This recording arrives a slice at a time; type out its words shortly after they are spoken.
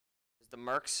the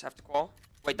Mercs have to qual?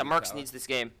 Wait, the Mercs needs this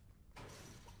game.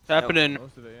 It's happening.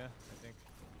 Most of it, yeah, I think.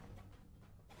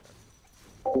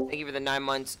 Thank you for the 9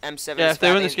 months. M7. Yeah, if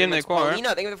they win this Spain, game, they qual, right?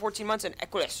 Thank you for the 14 months, and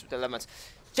Equilis with the 11 months.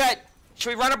 Chat, should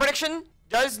we run a prediction?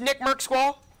 Does NICKMERCS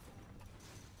qual?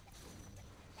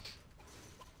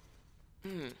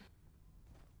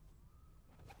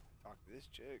 Talk to this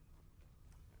chick.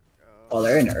 Oh,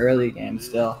 they're in early game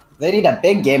still. They need a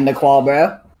big game to qual,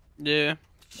 bro. Yeah.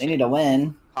 They need to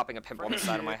win. Popping a pimple on the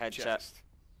side of my head, chat.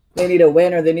 They need a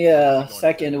win or they need a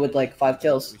second with like 5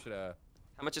 kills. We should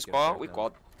How much is qual? We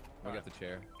qualled. we got the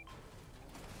chair.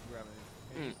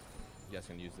 You guys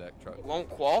can use that truck. Won't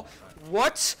qual?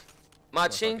 What?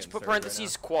 Mod change, put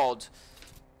parentheses, qualled.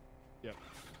 Yep.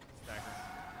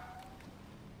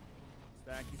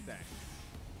 Stacky.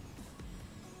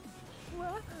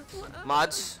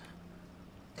 Mods?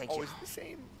 Thank Oh, you. is it the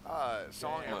same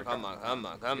song? Come on.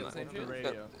 The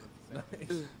radio.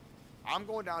 I'm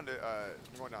going down to there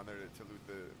to loot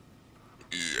the.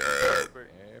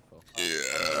 Careful.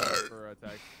 For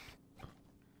attack.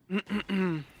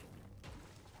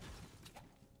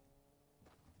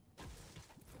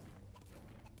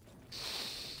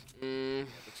 It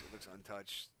looks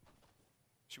untouched.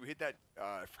 Should we hit that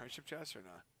friendship chest or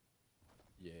not?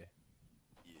 Yeah.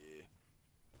 Yeah.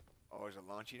 Oh, there's a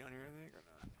launchy down here, I think, or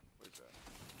not? What is that?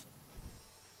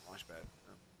 Launch pad.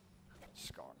 Oh.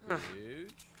 Scar.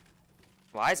 Huge.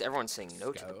 Why is everyone saying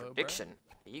no to the Let's go, prediction?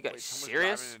 Are you guys Wait, someone's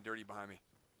serious? driving in dirty behind me.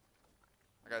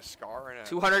 I got a scar and a.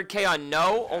 200k on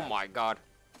no? Oh my god.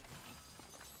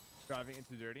 Driving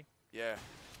into dirty. Yeah.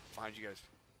 Behind you guys.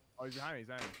 Oh, he's behind me.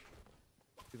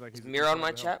 He's like. Is Mirror on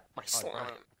my chat? My Oh, slime.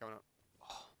 coming up.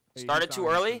 Hey, Started he's too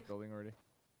down, he's early? building already.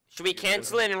 Should we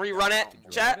cancel it and rerun it,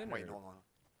 chat? Wait, hold on.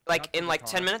 Like Not in the like car.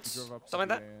 10 He minutes? drove up to Something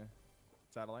like that? the,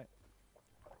 satellite.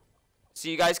 So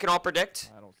you guys can all predict?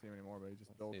 I don't see him anymore, but he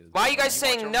just built. Why are you guys Watch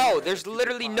saying over no? here. There's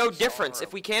literally no difference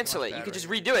if we cancel it. You Watch could that just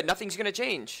right redo it. Nothing's gonna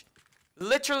change.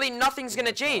 Literally nothing's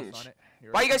gonna change.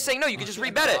 Why are you guys saying no? You could just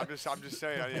rebet I'm it. just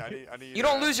saying. I need. You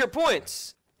don't lose your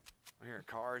points. I'm hearing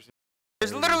cars.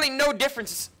 There's literally no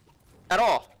difference at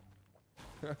all.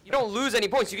 You don't lose any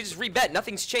points. You can just rebet.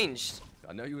 Nothing's changed.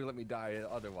 I know you would let me die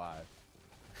otherwise.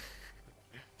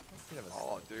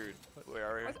 Oh, dude. Wait,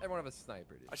 are we? Why does everyone have a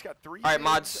sniper, dude? I just got 3. All right,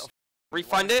 mods.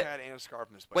 Refund it. And a scar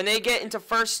from this When they get into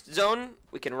first zone,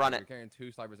 we can run You're it. carrying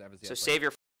 2 snipers and So save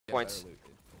your points. Loot,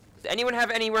 Does anyone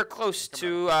have anywhere close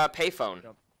to payphone?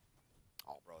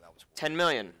 Oh, bro, that was. 10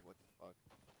 million. What the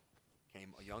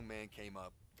fuck? A young man came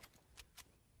up.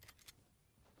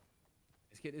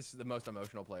 This kid is the most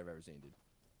emotional player I've ever seen, dude.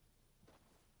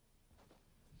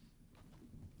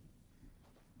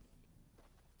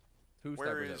 Two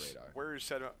snipers at radar. Where is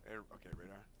set up? Okay,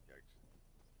 radar. Yikes.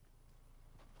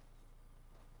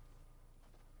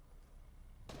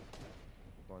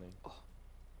 Funny.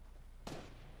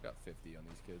 Got 50 on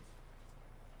these kids.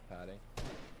 Padding.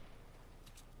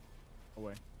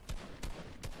 Away.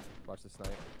 Watch the snipe.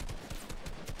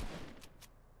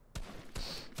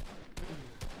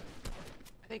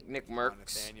 I think NICKMERCS.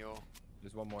 Nathaniel.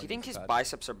 There's one more. Do you in think this his pad.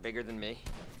 biceps are bigger than me?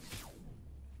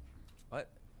 What?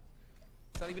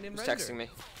 It's not even in Who's render. texting me?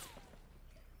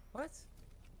 What?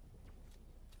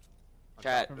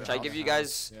 Chat, From should I behind give the you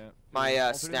house. guys Yeah. my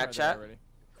All three of them are dead Snapchat? already.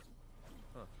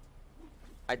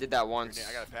 I did that once.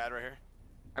 I got a pad right here.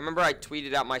 I remember I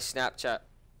tweeted out my Snapchat,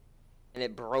 and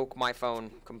it broke my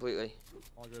phone completely.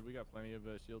 All good. We got plenty of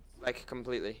shields. Like,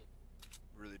 completely.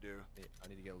 Really do. I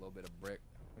need to get a little bit of brick.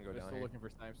 I'm gonna We're go down still here. looking for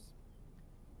snipes.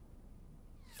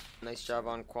 Nice job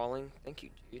on qualling. Thank you,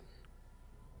 dude.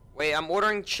 Wait, I'm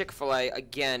ordering Chick-fil-A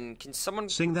again. Can someone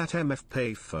Sing that MF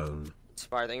payphone.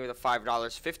 inspire? Thank you for the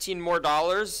 $5. 15 more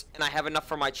dollars, and I have enough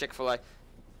for my Chick-fil-A.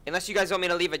 Unless you guys want me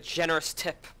to leave a generous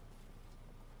tip.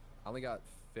 I only got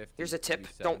 50. Here's a tip.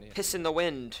 maybe 70. Don't piss in the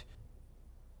wind.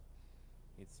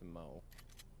 Need some mo.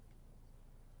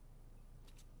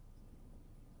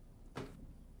 Oh,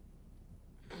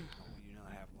 you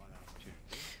not have a lot of opportunity.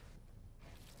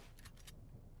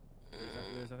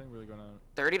 There's nothing really going on.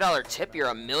 $30 tip? You're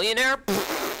a millionaire?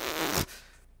 Those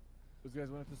guys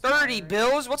went to 30 Spire.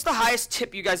 bills? What's the highest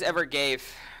tip you guys ever gave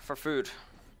for food?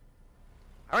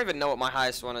 I don't even know what my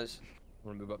highest one is.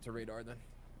 Wanna move up to radar then?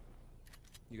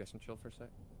 You guys can chill for a sec.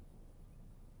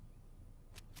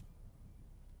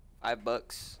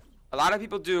 $5. A lot of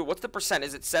people do. What's the percent?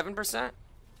 Is it 7%?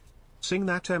 Sing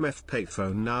that MF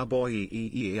payphone now, boy.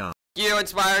 You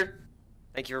inspired.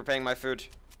 Thank you for paying my food.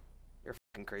 You're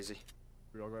fucking crazy.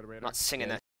 We all go to I'm radar. not singing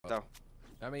Yeah. that though.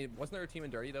 I mean, wasn't there a team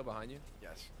in dirty though behind you?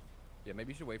 Yes. Yeah,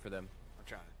 maybe you should wait for them. I'm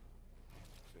trying.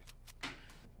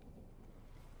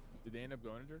 Did they end up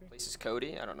going to dirty? This is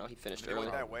Cody. I don't know. He finished They early.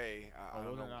 went that way. I Oh,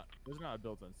 don't know. those are not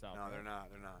built in south. No, right? they're not.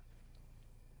 They're not.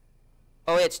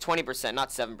 Oh, yeah, it's 20%, not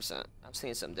 7%. I was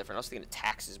thinking something different. I was thinking of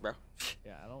taxes, bro.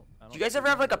 Yeah, I don't. Do you guys ever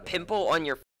have like a pimple on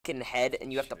your fucking head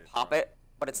and you have to pop it,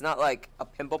 but it's not like a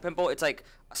pimple? It's like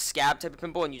a scab type of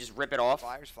pimple and you just rip it off.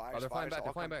 Flyers. Oh, they're flying back.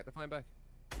 They're flying back. They're flying back.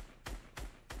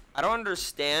 I don't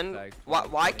understand Tag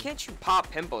why can't you pop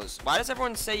pimples? Why does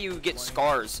everyone say you get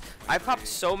scars? I've popped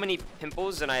so many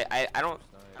pimples and I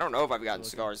don't know if I've gotten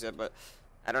scars yet, but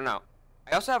I don't know.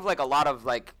 I also have like a lot of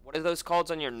like, what are those called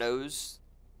on your nose?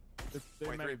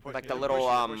 Like the little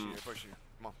Push you.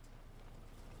 Come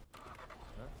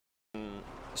on.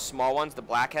 small ones, the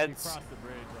blackheads. Cross the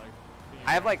bridge, like,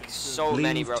 I have like so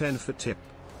many, Leave bro. 10 for tip.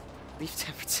 Leave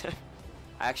 10 for 10.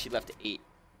 I actually left 8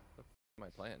 What am I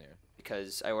playing here?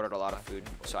 because I ordered a lot of food,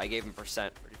 so I gave him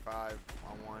percent. 35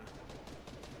 on one.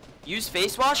 Use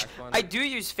face wash? I do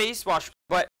use face wash,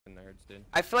 but Nerds, dude.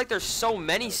 I feel like there's so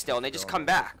many still and they just come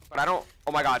back. But I don't.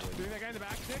 Oh my god. Doing that guy in the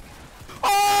back, sick?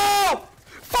 Oh!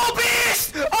 Full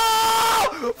beast!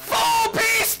 Oh! Full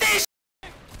beast! This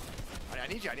I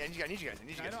need you. I need you guys.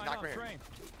 I know, Knock I'm me here. spraying.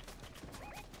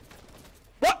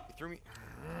 What? You threw me.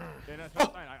 Yeah, no, it's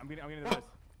fine. I'm getting this.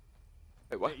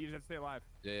 Wait, what? Yeah, you just have to stay alive.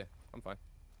 Yeah, I'm fine.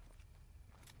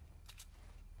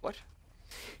 What?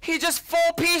 He just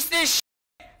full pieced this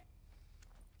shit!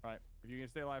 Alright, if you can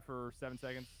stay alive for 7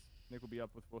 seconds, Nick will be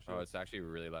up with full shield. Oh, it's actually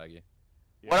really laggy.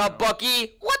 Yeah, What I up, know.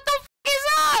 Bucky? What the f is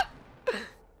up?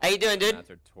 How you doing, dude?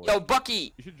 Mats are Yo, torched.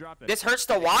 Bucky. You should drop that. This hurts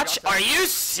to watch? Are you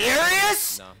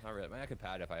serious? No, not really. I mean, I could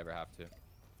pad if I ever have to.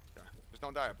 Just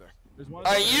don't die up there. There's one Are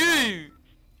other- you?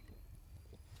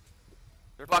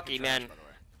 They're Bucky, fucking trash, man. by the way.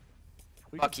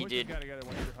 We can Bucky, push this dude. guy together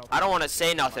when you're helping. I don't want to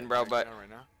say nothing, bro, but Down right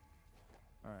now.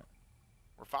 Alright,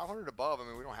 We're 500 above. I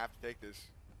mean, we don't have to take this.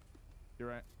 you're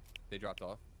right. They dropped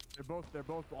off. They're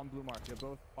both on blue mark. They're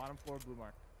both bottom floor blue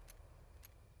mark.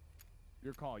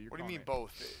 Your call. Your What do call, you mean mate.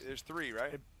 both? There's 3,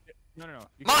 right? No.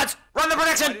 You mods, run the I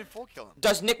prediction. didn't full kill him,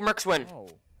 Does NICKMERCS win? Oh,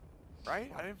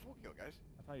 right? I didn't full kill, guys.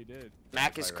 I thought you did.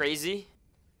 Mac is crazy.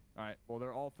 Alright, well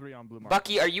they're all 3 on blue mark.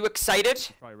 Bucky, are you excited?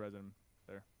 Probably resin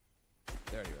there.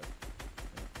 There you go.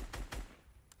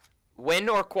 Win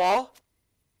or qual?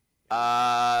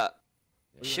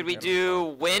 Should we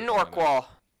do win or qual?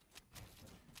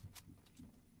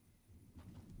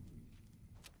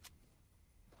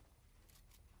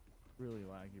 Really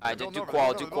laggy. I bro. did do over,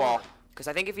 qual, go do over, go qual. over. Because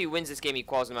I think if he wins this game, he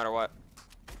quals no matter what.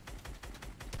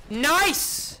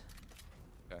 Nice!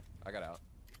 Okay, I got out.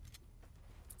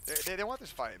 They want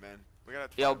this fight, man. We gotta.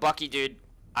 Yo, Bucky, dude.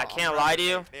 I I'm can't running. lie to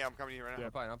you. Yeah, I'm coming to you right now. Yeah.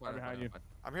 I'm fine. I'm fine. I'm behind fine. you. I'm fine.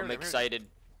 I'm here. I'm excited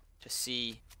to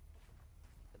see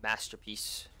the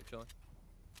masterpiece. You're chilling.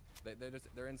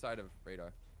 They're inside of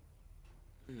radar.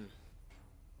 Hmm.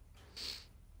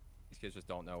 These kids just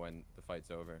don't know when the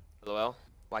fight's over. LOL.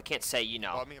 Well, I can't say you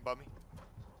know. Above me.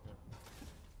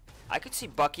 I could see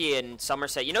Bucky in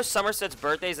Somerset. You know Somerset's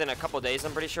birthday's in a couple days,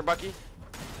 I'm pretty sure, Bucky?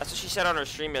 That's what she said on her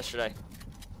stream yesterday.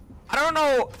 I don't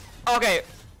know. Okay.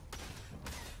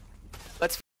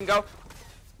 Let's f***ing go.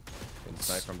 Getting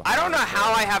sniped from I don't behind. know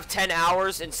how I have 10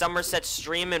 hours in Somerset's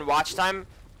stream and watch time.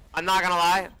 I'm not gonna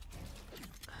lie.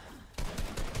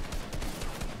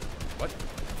 What?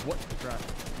 What?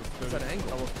 What's that angle?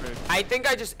 Double sprayed. I think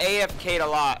I just AFK'd a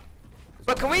lot.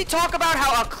 But can we talk about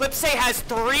how Eclipse has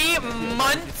 3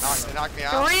 months? Knock me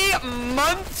out. 3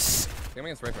 months? I'm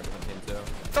against Ray for a different team too.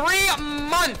 3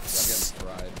 months? I'm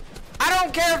getting fried. I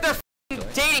don't care if they're f***ing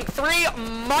dating. 3 Keep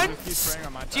months? spraying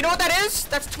on my Do you know what that is?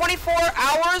 That's 24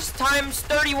 hours times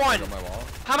 31. On my wall.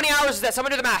 How many hours is that? Someone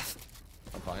do the math.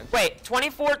 I'm fine. Wait,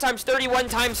 24 times 31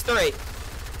 times 3.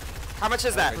 How much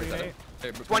is that?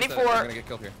 Hey, 24. I'm gonna get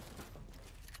killed here.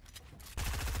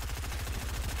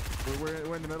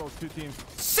 We're in the middle of 2 teams.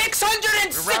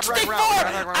 664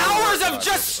 Wrap. hours of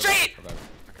just straight. We're better.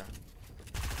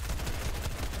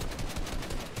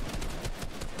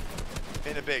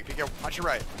 In the big. Watch your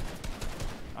right.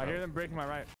 I hear them breaking my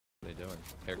right. What are they doing?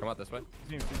 Here, come out this way.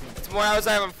 2 teams. It's more hours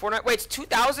I have on Fortnite. Wait, it's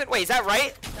 2,000? Wait, is that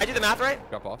right? Did I do the math right?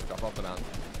 Drop off the mountain.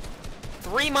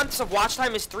 3 months of watch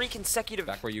time is 3 consecutive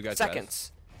Back where you guys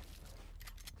seconds.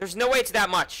 There's no way it's that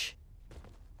much.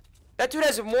 That dude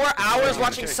has more hours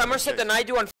watching Chase, Somerset chase. than I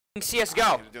do on f***ing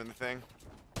CSGO. He's doing the thing.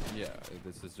 Yeah,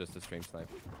 this is just a stream snipe.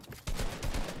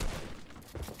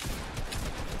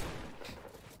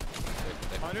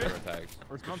 They 100? zero tags.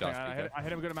 Or Good something. shots, PK. I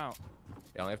hit him a good amount.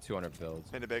 Yeah, I only have 200 builds.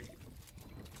 In the big.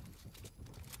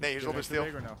 Nate, here's a little bit Extra steel.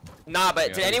 big or no? Nah, but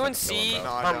Yeah, did I anyone think that's see killing,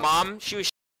 bro. her No, I don't. mom? She was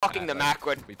fucking the like,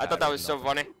 Macwood. we I thought that tagged was so nothing.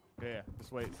 funny. Yeah.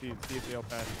 Just wait. See if they'll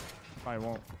pass. Probably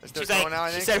won't. Let's She's do it like, now, I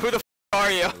she think. said, "Who the f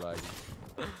are you?" Really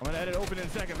laggy. I'm gonna edit open in a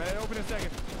second. Might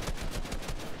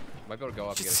be able to go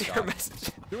up and Just get see a her shot.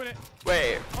 message. Doing it.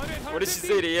 Wait, 100, what did she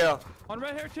say to you? On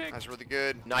red hair chick. That's really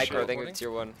good. Nike, I think recording? it's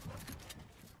tier 1.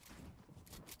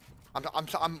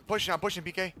 I'm pushing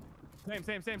PK.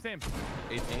 Same.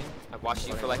 18. I've watched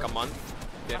you for like a month.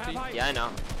 50. Yeah, I know.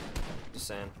 Just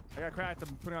saying. I got cracked.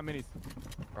 I'm putting on minis.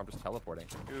 Or I'm just teleporting.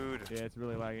 Dude. Yeah, it's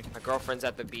really laggy. My girlfriend's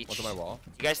at the beach. What's on my wall?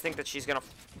 You guys think that she's gonna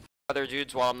other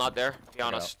dudes while I'm not there? Be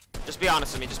honest. Just be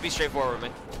honest with me. Just be straightforward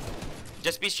with me.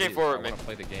 Just be straightforward I with me. want to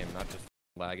play the game, not just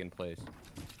lag in place.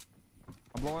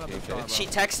 I'm blowing up the Game star, bro. She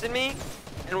texted me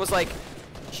and was like,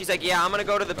 she's like, yeah, I'm gonna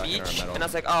go to the Back in our beach. metal. And I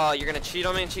was like, oh, you're gonna cheat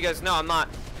on me? And she goes, no, I'm not.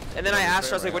 And then I asked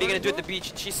her, I was like, what are you gonna do at the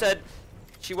beach? And she said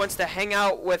she wants to hang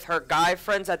out with her guy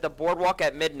friends at the boardwalk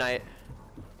at midnight.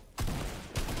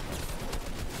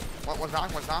 One's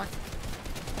knocked.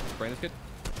 Brain this kid?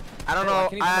 I don't Hey, know.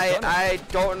 can you put I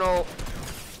don't know.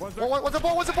 What's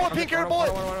the ball? Pink hair bullet.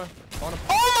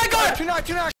 Oh my god! Two knock.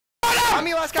 I'm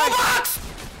me, last guy.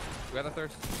 We got the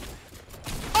thirst.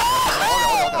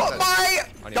 Oh my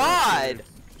I need god!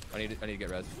 I need to get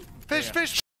res.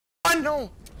 Fish. No.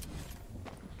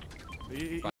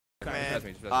 Man.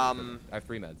 I have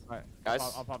 3 meds. Alright, Guys.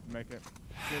 I'll pop to make it.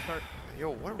 Gonna start. Yo,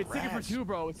 what a It's sticking for rat. 2,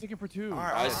 bro. It's sticking for 2. All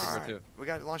Guys. right. We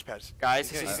got launch pads. Guys,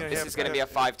 He's this gonna is have- gonna be a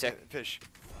 5 tick. Fish.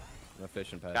 I'm a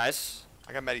fish and pad. Guys.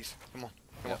 I got medis. Come on.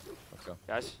 Yeah, let's go.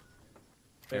 Guys.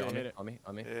 Here, Hit it. on me.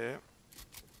 Yeah.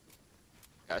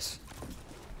 Guys.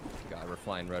 God, we're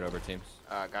flying right over teams.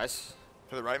 Guys.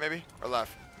 To the right, maybe, or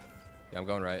left. Yeah, I'm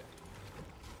going right.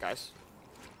 Guys.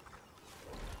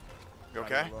 You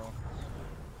okay?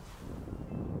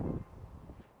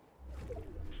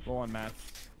 Low on Matt.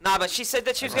 Nah, but she said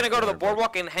that she was gonna go to the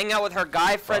boardwalk and hang out with her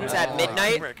guy friends at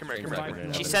midnight. Come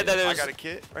here. She said that I got a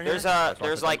kit right here.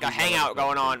 there's like a hangout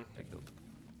going on.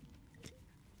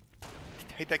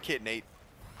 Hate that kit, Nate.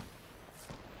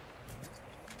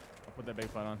 I'll put that big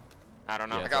flat on. I don't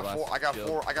know.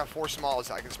 Yeah. I got four smalls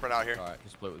I can spread out here. Alright,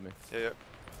 just split with me. Yeah.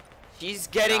 He's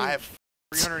getting. I have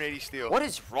 380 steel. What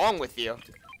is wrong with you?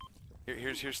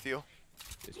 Here's steel.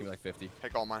 Just give me like 50.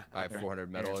 Take all mine. I have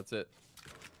 400 metal, that's it.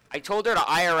 I told her to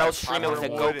IRL stream it with a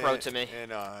 500 wood GoPro to me.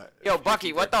 And, Yo,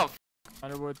 Bucky, what the?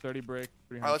 100 wood, 30 brick,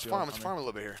 300 Alright, let's steel. farm a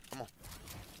little bit here. Come on.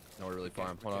 No, we're really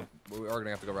farm. Hold on. We are gonna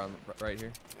have to go around right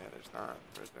here. Yeah, there's not.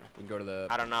 Right there. We can go to the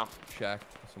I don't know. shack,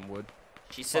 some wood.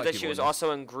 She said that she was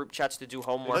also in group chats to do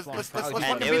homework. let's and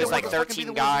fucking it be was the like ones-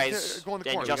 13 guys go in the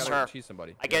and corner. just We gotta her. cheese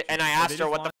somebody. And I asked her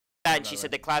what the want- that, and she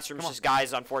said the classroom's just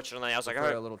guys. Unfortunately, I was like, Throw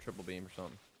a oh, little triple beam or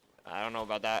something. I don't know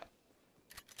about that.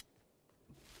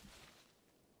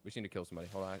 We just need to kill somebody.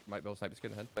 Hold on, I might be able to snipe this kid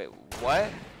in the head. Wait, what?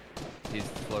 He's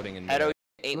floating in. Edo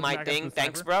ate Looking my back at thing. the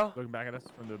Thanks, sniper, bro. Looking back at us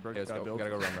from the brick Yeah, let's go. We build. gotta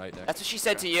go run right next. That's what she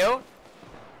said to you.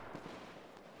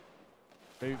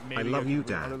 Maybe I love you, oh,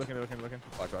 Dad. they're looking.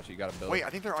 Watch, you gotta build. Wait, I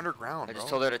think they're underground, I bro. just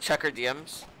told her to check her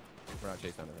DMs. We're not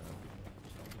chasing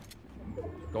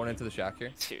underground. Going into the shack here.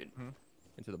 Dude,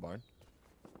 Into the barn.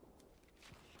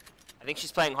 I think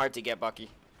she's playing hard to get,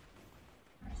 Bucky.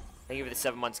 Thank you for the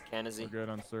 7 months, We're Canizzy. good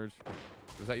on surge.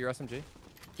 Was that your SMG?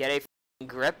 Get a f***ing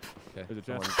grip. Okay. There's a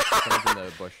chest. Someone's in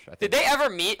the bush. I think. Did they ever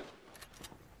meet?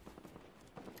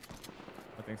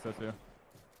 I think so too.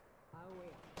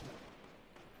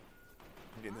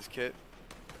 I'm getting this kit.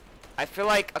 I feel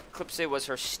like Eclipse was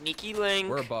her sneaky link.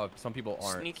 We're above. Some people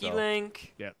aren't. Sneaky so.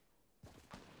 link. Maybe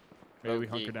we Low-key.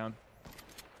 hunker down.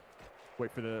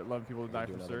 Wait for the 11 people to die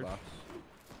Do from another surge. box.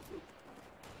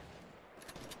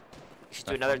 We should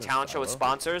do another found this talent show with silo.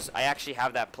 sponsors. I actually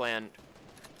have that planned.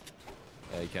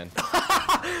 Yeah, you can.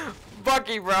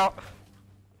 Bucky, bro.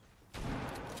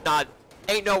 Nah,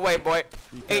 ain't no way, boy.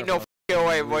 Be Ain't no careful. f***ing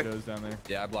way, boy. Windows down there.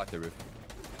 Yeah, I blocked the roof.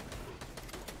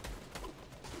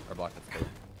 Or blocked the scope.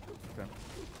 Okay.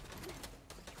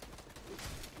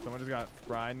 Someone just got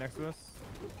fried next to us.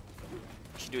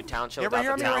 We should do a talent show Yeah, right without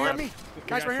here, the right here, talent. me.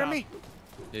 Guys, right here, me.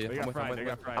 Yeah, They I'm got with, fried. I'm They with.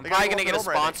 got fried. I'm They probably got gonna get a walking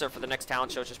over, I think. sponsor for the next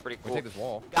talent show, which is pretty We cool. take this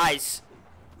wall. Guys,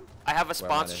 I have a Where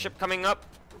am I sponsorship coming up,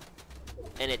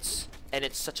 and it's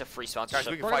such a free Guys,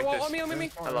 sponsorship. we can Right, fight wall, this. on me, on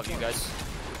me. I love you guys.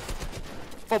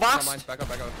 Full Come box. on, back up.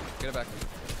 Get it back.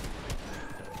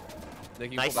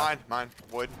 Thank you. Nice. Pull back. Mine.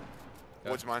 Wood.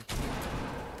 Okay. Wood's mine.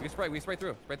 We spray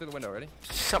through. Spray through the window. Ready?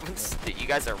 Someone's. You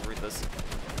guys are ruthless.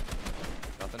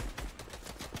 Nothing.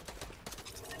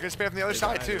 You're gonna spray from the other They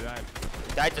side, died, too. they died.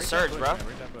 Died to Break surge, that bro. bush, man,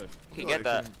 break that bush. You can get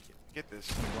that. Get this.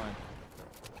 I'm blind.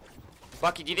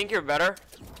 Bucky, do you think you're better?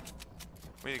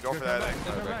 We need to go for Come that. back.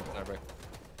 Not a break. Not a break.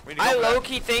 We need to go I for that.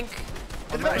 low-key think,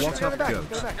 In the back, What's shoot me in the up, back. goat?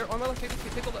 Go back. Here, on my left.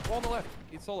 Take the wall on the left.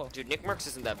 He's solo. dude, NICKMERCS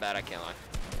isn't that bad. I can't lie.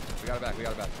 We got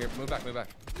it back. Here, move back.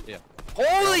 Yeah.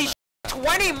 Holy sh! 20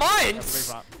 That's a big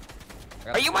months. pop.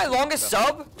 Are you my longest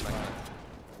sub?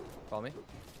 Follow me.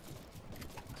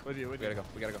 With you, We with gotta you. go.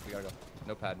 We gotta go. We gotta go.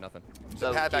 No pad, nothing.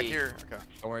 The pad back Low-key. here. Okay.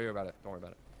 Don't worry about it. Don't worry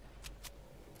about it.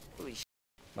 Holy sh.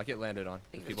 Might get landed on.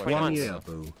 Think People it's are 20 1 months. year,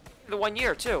 boo. The 1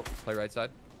 year too. play right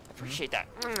side. Appreciate that.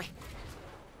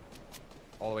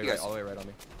 All the way You right. guys- All the way right on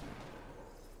me.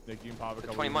 Nick, you can pop a For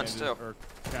couple 20 months, bandages too. Or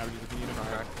cabbages if you need them.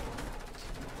 Alright.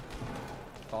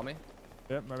 Follow me.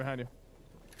 Yep, right behind you.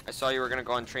 I saw you were gonna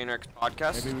go on Trainwreck's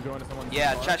podcast. Maybe we go into someone's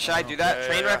Yeah, bar. chat, should I do that? Yeah,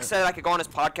 Trainwreck yeah. said I could go on his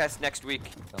podcast next week.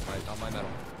 Not my metal.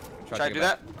 Should I do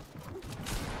that?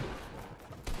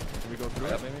 Can we go through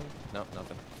it, maybe? No,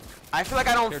 nothing. I feel like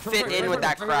I don't Here, turn fit right, in right, with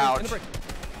right, that right, right, crowd. in the break.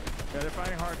 Yeah, they're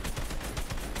fighting hard.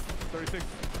 36.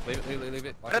 Leave it, leave it, leave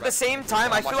it. Watch But at the back. same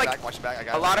time, I Watch feel it like back, watch it back. I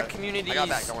got a it, lot I of got it. communities I got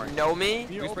back, don't worry. know me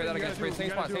You We spray that open, you against gotta same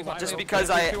do- spot, you same gotta spot. do a Just viral. because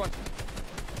I- 3, 2, 1.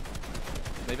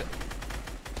 Leave it.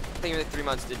 I think it was 3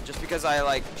 months, dude. Just because I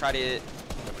like try to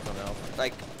Something else.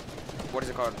 like, what is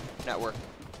it called? Network.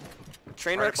 Right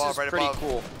Trainwreck's above, is right pretty above.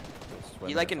 cool. Swim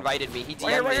He like there. invited me. He Right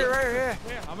here, DM'd right here, me. right here.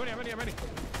 Yeah, I'm ready, I'm ready, I'm ready.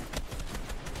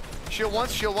 Shield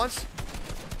once, shield once.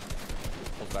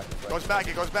 Pulls back this way. Goes back,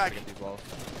 it goes back. Get these walls.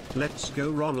 Let's go,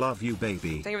 Ron. Love you,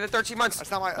 baby. Thank you for the 13 months. That's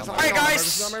not my. That's not Alright, my.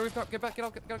 guys. Get back, get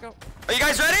out, get go. Are you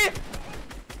guys ready?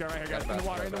 Go right here, guys. Got In the back,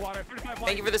 water, got in the back. water. 35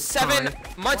 Thank you for light. the 7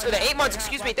 months, or the 8 months,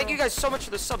 excuse me. Thank you guys so much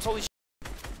for the subs. Holy sh.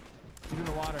 He's in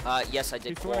the water. Yes, I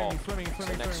did He's swimming, qual. he's swimming, he's So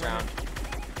swimming, next swimming, round.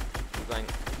 Keep going.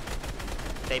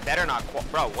 They better not qual.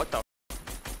 Bro, what the?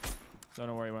 Don't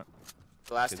know where he went.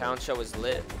 The last town show was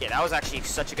lit. Yeah, that was actually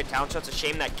such a good town show. It's a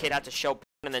shame that kid had to show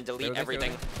and then delete Stay with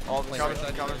everything. me. All of Playing a Coming,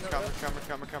 right sudden. side.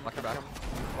 coming. Lock your back.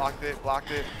 Blocked it,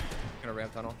 blocked it. Gonna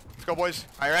ramp tunnel. Let's go, boys.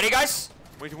 Are you ready, guys?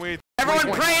 We.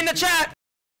 Everyone pray in the chat!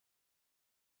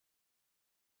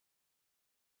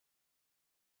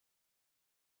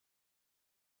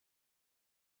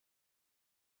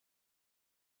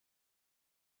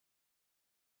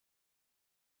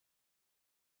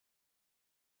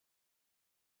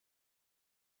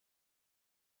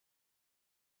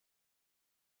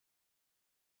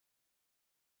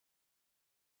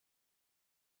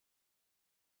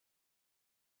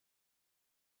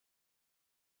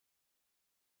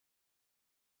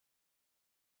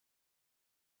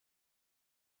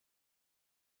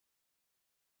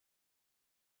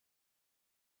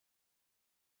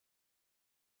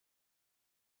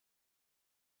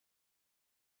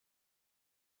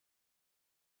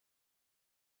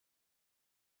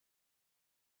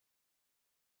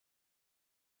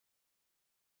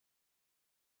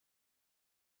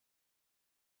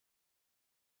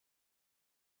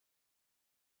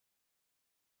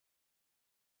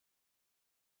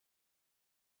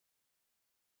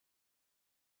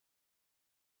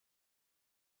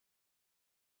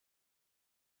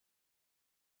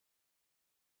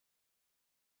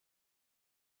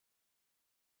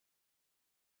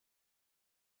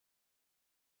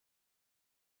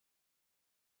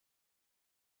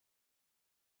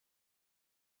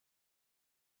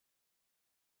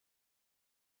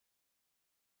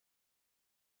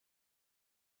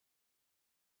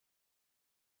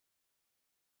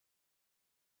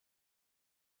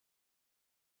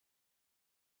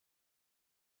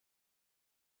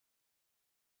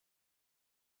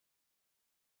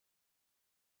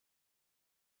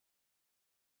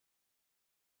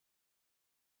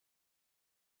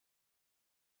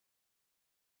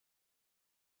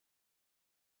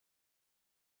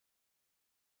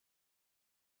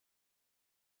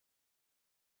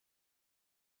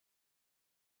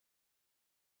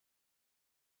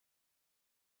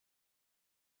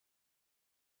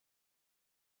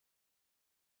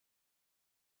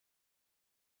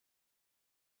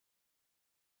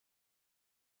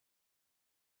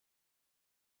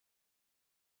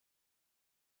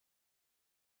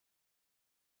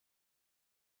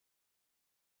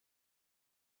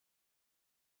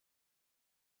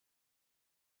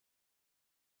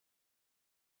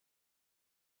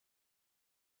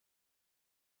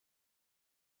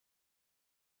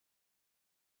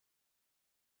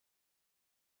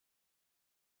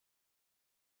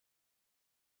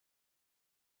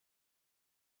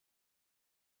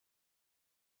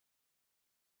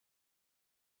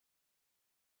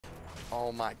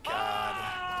 Oh my god.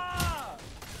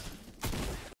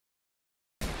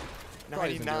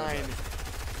 99.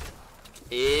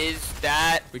 Is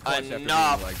that We clutched after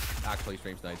enough? being, like actually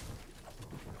stream tonight.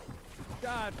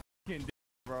 God f***ing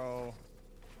bro.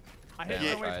 I hit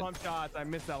Yeah, runway tried. pump shots. I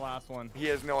missed that last one. He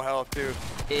has no health, too.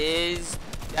 Is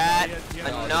that Yeah,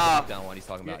 Oh, enough? that one he's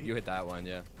talking about. Yeah, You hit that one,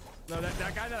 yeah. No, that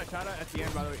guy that I shot at the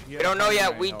end, by the way. We don't know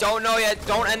yet. We don't know yet.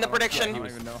 Don't end the Yeah, prediction. he He don't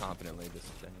was even know. confidently this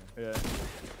thing. Yeah.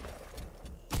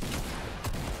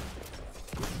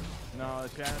 No,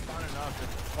 chat, it's not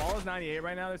enough. Ball is 98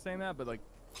 right now. They're saying that, but like,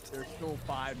 there's still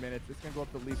 5 minutes. It's gonna go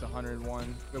up to at least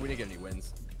 101. But we didn't get any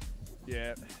wins.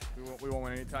 Yeah, we won't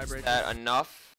win any tiebreakers. Is that enough?